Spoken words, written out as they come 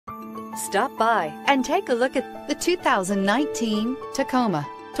Stop by and take a look at the 2019 Tacoma.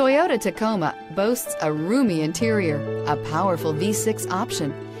 Toyota Tacoma boasts a roomy interior, a powerful V6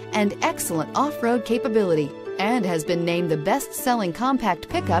 option, and excellent off-road capability, and has been named the best-selling compact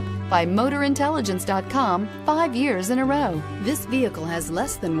pickup by MotorIntelligence.com 5 years in a row. This vehicle has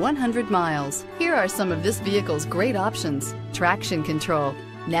less than 100 miles. Here are some of this vehicle's great options: traction control,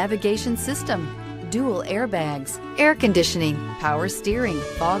 navigation system, dual airbags, air conditioning, power steering,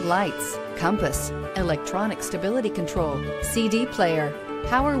 fog lights, compass, electronic stability control, CD player,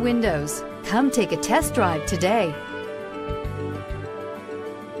 power windows. Come take a test drive today.